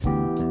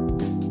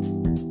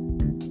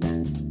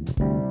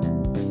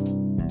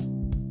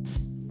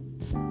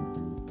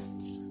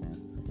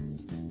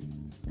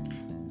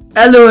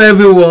Hello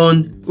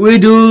everyone,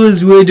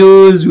 riddles, right?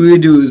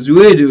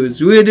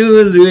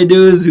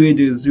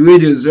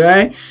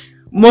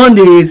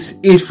 Mondays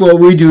is for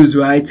riddles,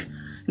 right?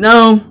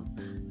 Now,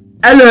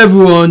 hello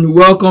everyone,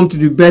 welcome to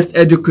the Best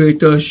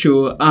Educator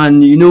Show,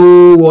 and you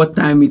know what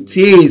time it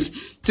is.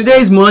 Today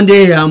is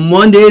Monday, and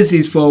Mondays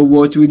is for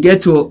what we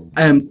get to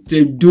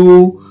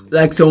do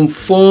like some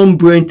fun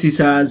brain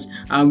teasers,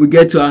 and we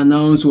get to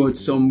announce what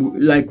some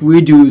like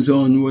riddles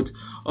on what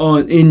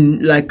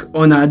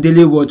on our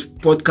daily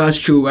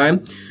podcast show, right?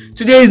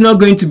 Today is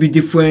not going to be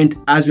different,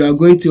 as we are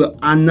going to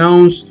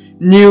announce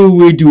new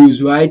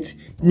riddles, right?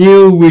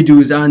 New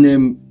riddles,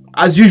 and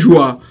as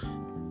usual,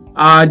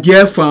 our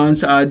dear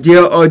fans, our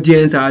dear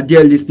audience, our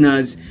dear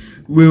listeners,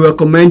 we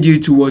recommend you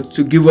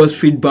to give us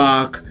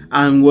feedback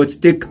and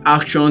take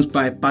actions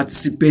by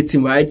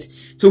participating, right?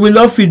 So we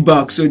love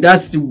feedback, so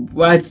that's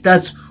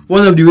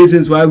one of the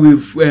reasons why we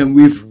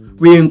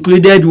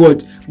included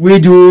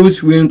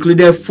riddles, we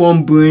included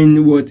fun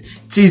brain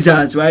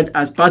teasers, right,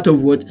 as part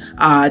of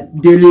our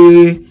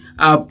daily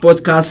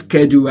podcast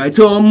schedule, right?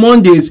 So on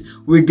Mondays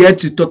we get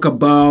to talk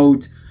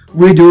about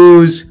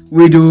riddles.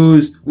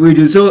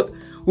 So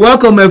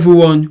welcome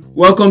everyone,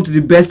 welcome to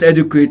the Best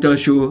Educator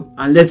Show,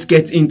 and let's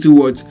get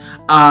into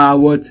our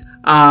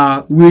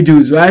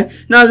riddles, right?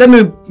 Now let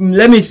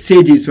me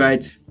say this,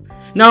 right?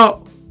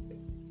 Now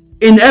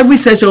in every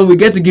session we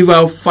get to give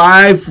out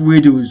five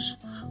riddles,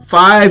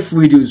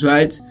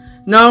 right?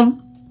 Now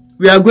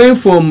we are going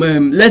from we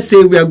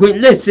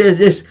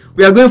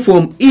are going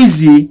from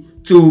easy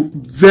to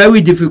very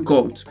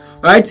difficult,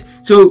 right?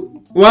 So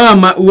what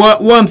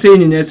I'm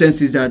saying in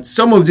essence is that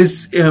some of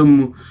these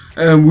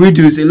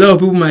riddles, a lot of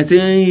people might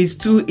say it's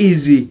too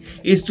easy.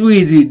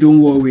 Don't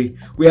worry,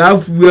 we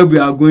have where we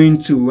are going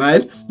to,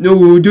 right? No,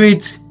 we will do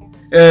it.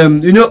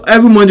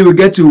 Every Monday we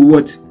get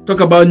to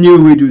talk about new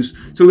riddles.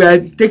 So we are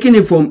taking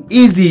it from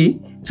easy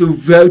to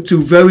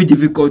very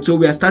difficult. So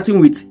we are starting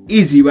with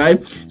easy,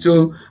 right?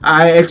 So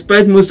I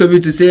expect most of you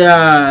to say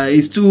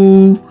it's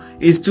too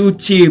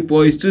cheap,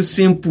 or it's too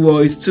simple,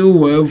 or it's too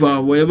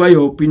whatever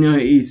your opinion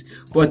is.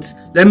 But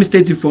let me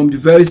state it from the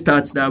very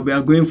start that we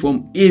are going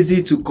from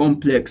easy to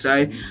complex,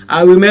 right?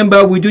 And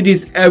remember, we do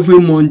this every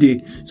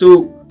Monday.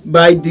 So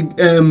by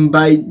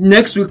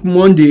next week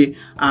Monday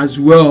as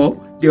well,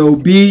 there will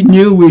be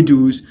new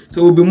riddles.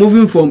 So we'll be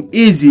moving from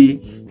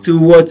easy to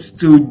we'll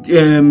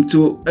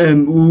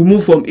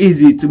move from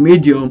easy to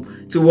medium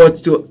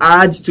to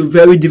add to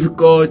very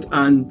difficult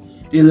and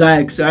the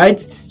likes, right?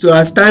 So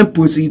as time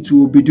proceeds,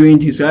 we'll be doing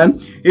this, right?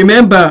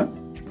 Remember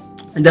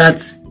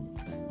that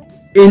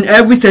in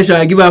every session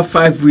I give out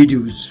 5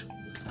 riddles,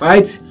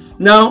 right?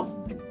 Now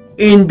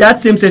in that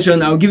same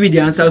session I'll give you the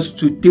answers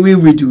to 3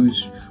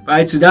 riddles,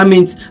 right? So that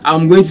means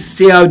I'm going to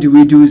say out the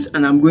riddles,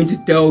 and I'm going to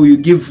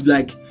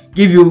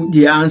give you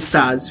the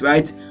answers,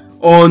 right?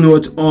 In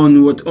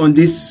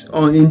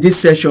this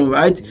session,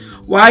 right?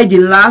 Why the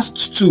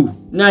last 2?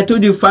 Now I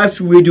told you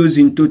 5 riddles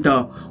in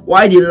total.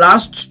 Why the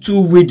last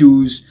 2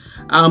 riddles?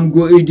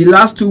 The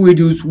last 2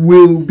 riddles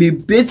will be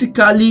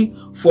basically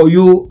for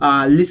you,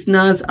 our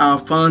listeners, our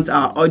fans,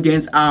 our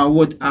audience,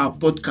 our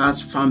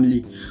podcast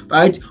family,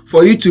 right?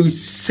 For you to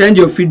send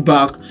your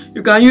feedback,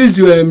 you can use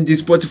the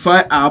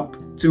Spotify app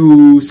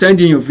to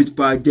send in your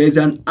feedback. There's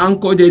an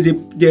anchor.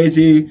 There's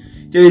a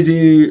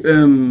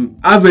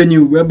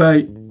avenue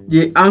whereby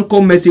the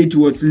anchor message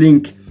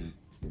link.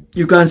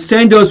 You can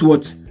send us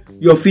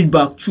your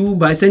feedback too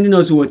by sending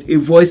us a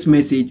voice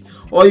message,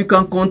 or you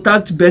can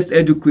contact Best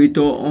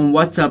Educator on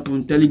WhatsApp,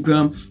 on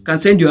Telegram. You can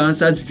send your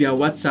answers via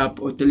WhatsApp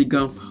or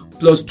Telegram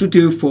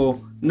 +234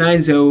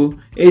 90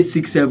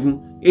 867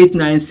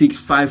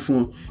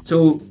 89651.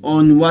 So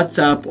on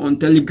WhatsApp, on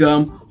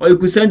Telegram, or you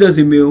could send us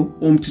a mail,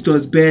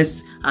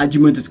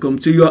 hometutorsbest@gmail.com.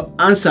 So your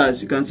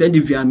answers you can send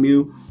it via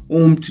mail,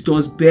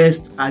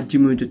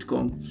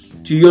 hometutorsbest@gmail.com.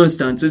 Do you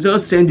understand? So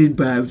just send it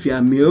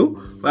via mail,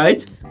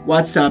 right?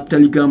 WhatsApp,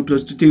 Telegram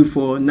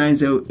 +234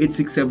 90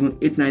 867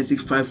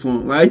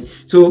 89651, right?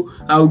 So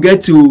I'll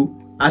get to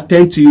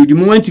attend to you. The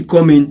moment you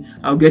come in,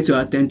 I'll get to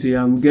attend to you,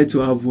 and we get to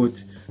have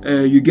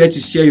you get to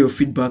share your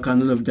feedback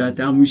and all of that,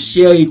 and we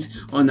share it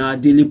on our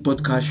daily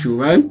podcast show,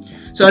 right?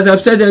 So as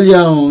I've said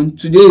earlier on,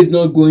 today is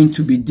not going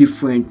to be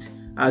different,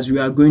 as we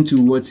are going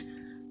to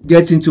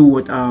get into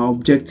our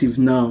objective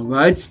now,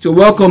 right? So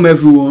welcome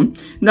everyone.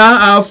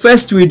 Now our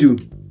first riddle: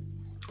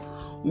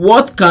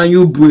 what can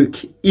you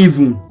break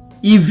even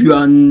if you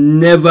are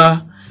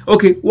never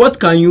what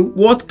can you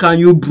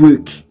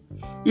break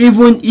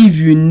even if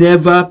you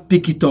never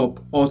pick it up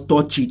or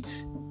touch it?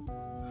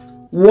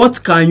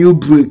 What can you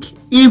break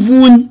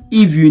even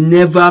if you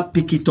never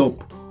pick it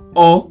up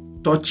or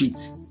touch it?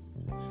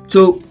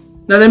 So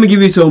now let me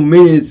give you some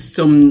minutes,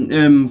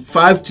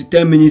 5 to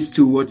 10 minutes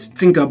to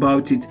think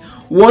about it.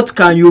 What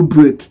can you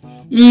break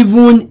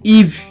even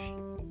if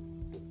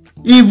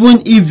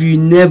you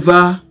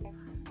never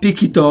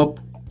pick it up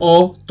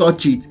or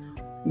touch it?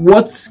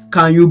 What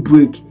can you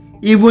break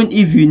even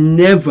if you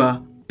never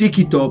pick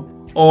it up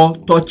or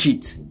touch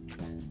it?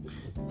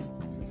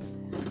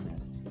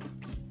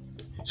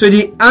 So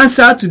the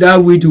answer to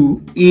that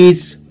riddle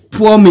is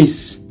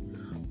promise.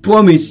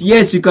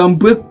 Yes, you can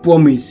break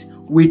promise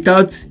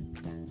without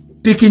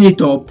picking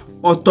it up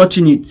or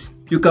touching it.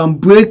 You can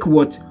break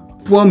what?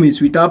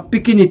 Promise without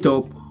picking it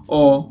up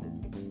or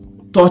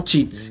touch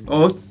it.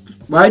 Or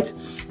right?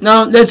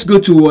 Now let's go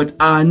to what?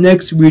 Our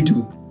next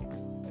riddle.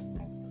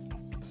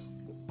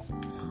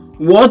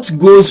 What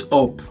goes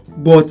up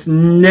but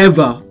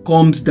never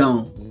comes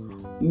down?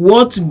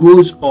 What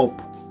goes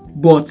up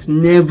but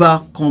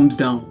never comes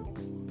down?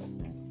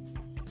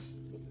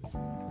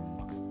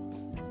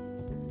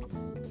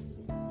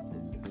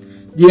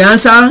 The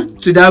answer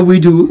to that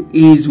riddle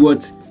is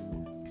what?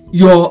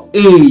 Your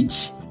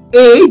age.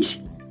 Age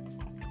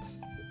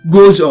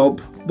goes up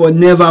but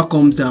never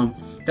comes down.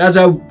 That's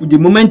why the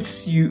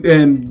moment you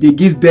they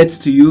give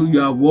birth to you,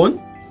 you are born.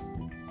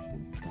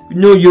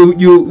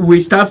 You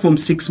will start from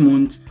 6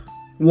 months,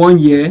 1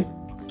 year,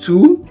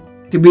 2,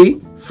 3,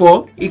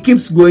 4. It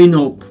keeps going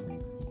up,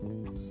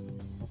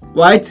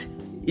 right?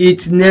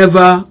 It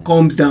never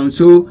comes down.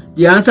 So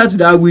the answer to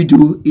that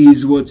riddle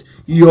is what?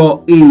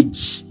 Your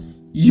age.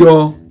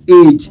 Your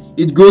age.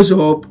 It goes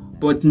up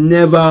but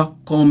never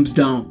comes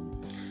down.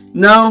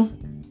 Now,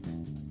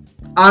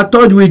 our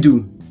third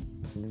riddle.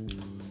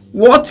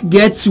 What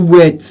gets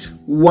wet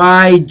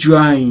while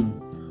drying?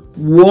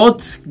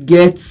 What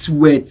gets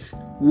wet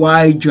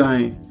while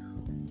drying?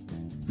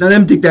 Now let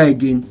me take that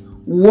again.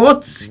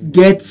 What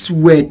gets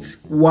wet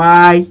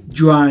while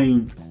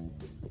drying?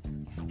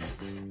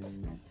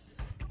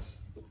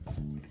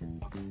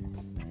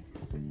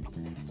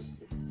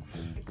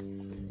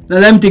 Now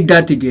let me take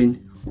that again.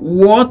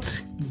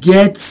 What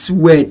gets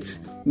wet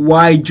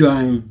while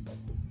drying?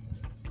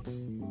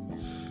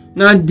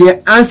 Now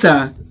the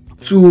answer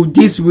to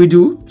this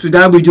riddle, to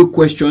that riddle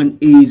question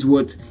is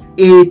what?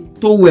 A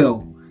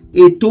towel.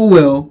 A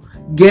towel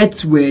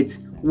gets wet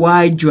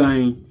while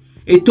drying.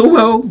 A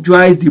towel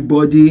dries the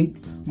body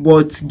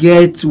but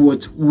gets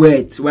what?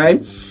 Wet,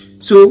 right?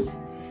 So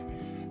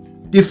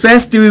the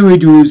first 3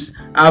 riddles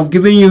I've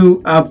given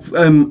you, I've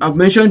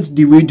mentioned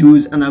the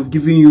riddles and I've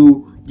given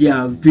you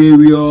their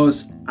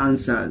various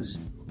answers.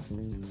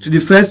 To the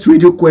first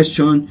riddle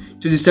question,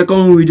 to the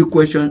second riddle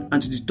question,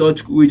 and to the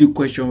third riddle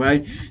question,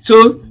 right?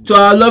 So to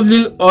our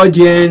lovely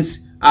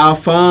audience, our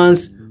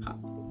fans,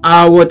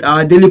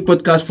 our daily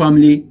podcast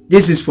family,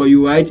 this is for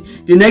you, right?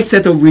 The next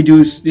set of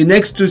riddles, the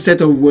next 2 set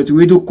of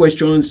riddle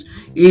questions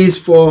is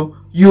for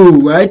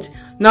you, right?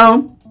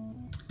 Now,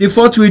 the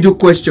fourth riddle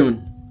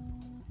question.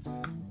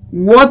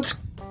 What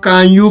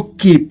can you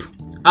keep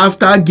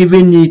after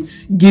giving it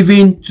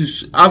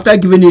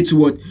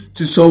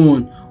to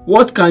someone?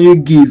 What can you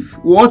give?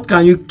 What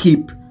can you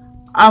keep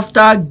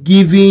after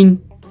giving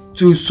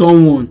to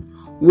someone?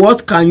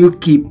 What can you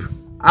keep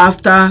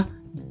after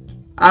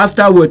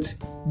what?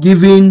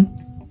 Giving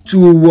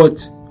to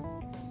what?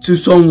 To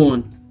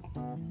someone.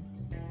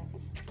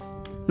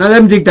 Now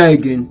let me take that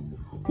again.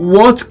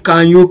 What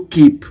can you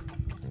keep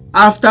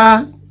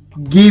after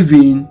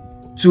giving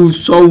to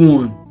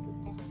someone?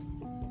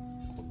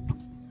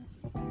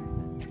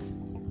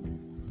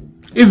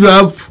 If you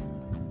have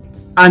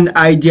an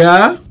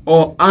idea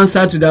or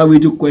answer to that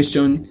riddle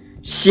question,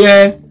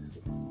 share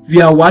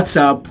via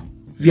WhatsApp,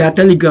 via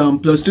Telegram,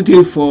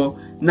 +234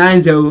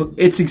 90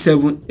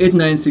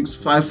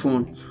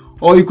 867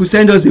 or you could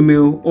send us a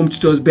mail,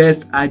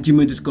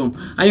 hometutorsbest@gmail.com,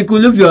 and you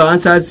could leave your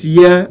answers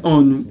here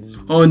on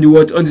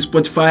the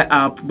Spotify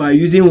app by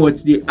using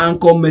the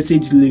Anchor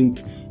message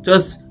link.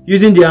 Just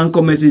using the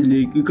Anchor message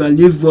link, you can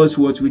leave us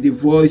with a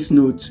voice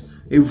note,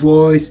 a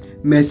voice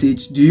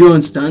message. Do you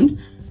understand?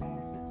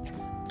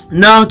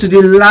 Now to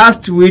the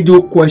last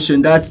riddle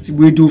question. That's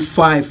riddle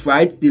 5,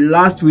 right? The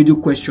last riddle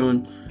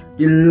question.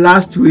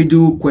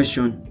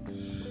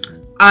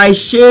 I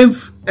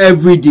shave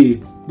every day,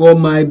 but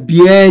my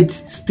beard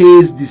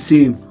stays the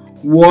same.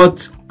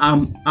 What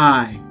am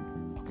I?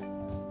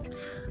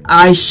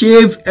 I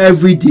shave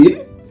every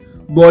day,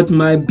 but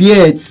my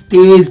beard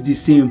stays the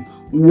same.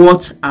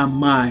 What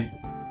am I?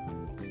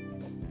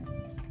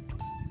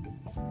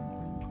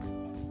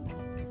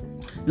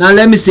 Now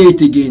let me say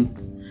it again.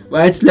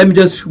 Right? Let me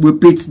just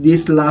repeat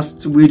this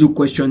last riddle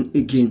question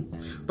again.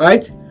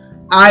 Right?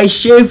 I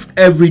shave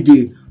every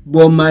day,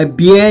 but my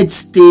beard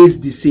stays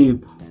the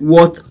same.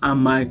 What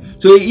am I?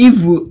 So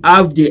if you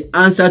have the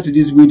answer to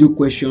this riddle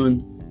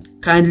question,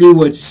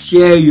 kindly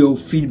share your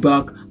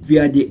feedback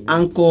via the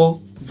Anchor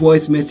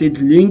voice message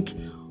link,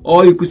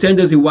 or you could send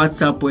us a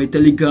WhatsApp or a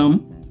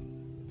Telegram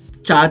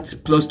chat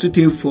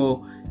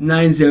 +234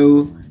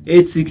 90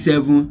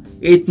 867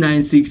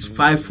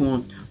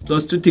 89651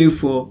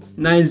 +234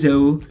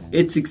 90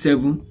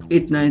 867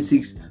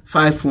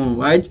 89651,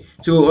 right?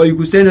 So or you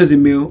could send us a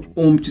mail,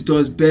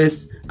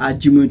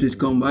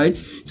 hometutorsbest@gmail.com, right?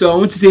 So I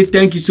want to say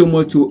thank you so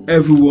much to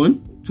everyone,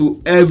 to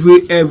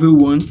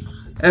everyone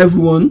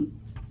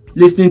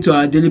listening to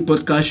our daily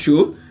podcast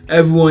show,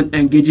 everyone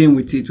engaging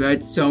with it,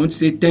 right? So I want to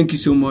say thank you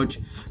so much.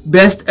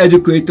 Best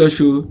Educator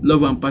Show,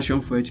 love and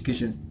passion for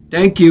education.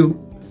 Thank you.